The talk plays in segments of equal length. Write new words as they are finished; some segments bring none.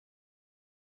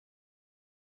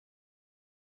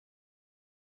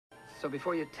So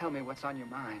before you tell me what's on your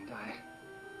mind,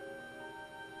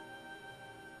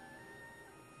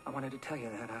 I wanted to tell you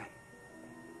that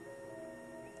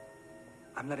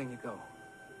I'm letting you go.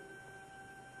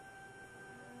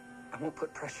 I won't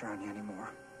put pressure on you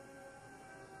anymore.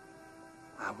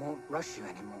 I won't rush you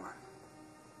anymore.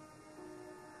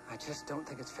 I just don't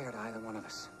think it's fair to either one of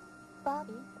us.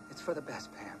 Bobby. It's for the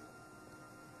best, Pam.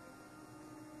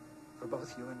 For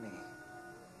both you and me.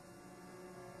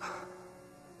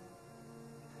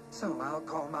 So I'll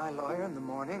call my lawyer in the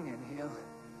morning and he'll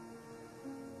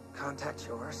contact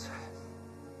yours.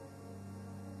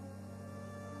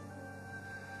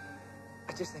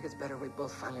 I just think it's better we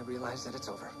both finally realize that it's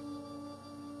over.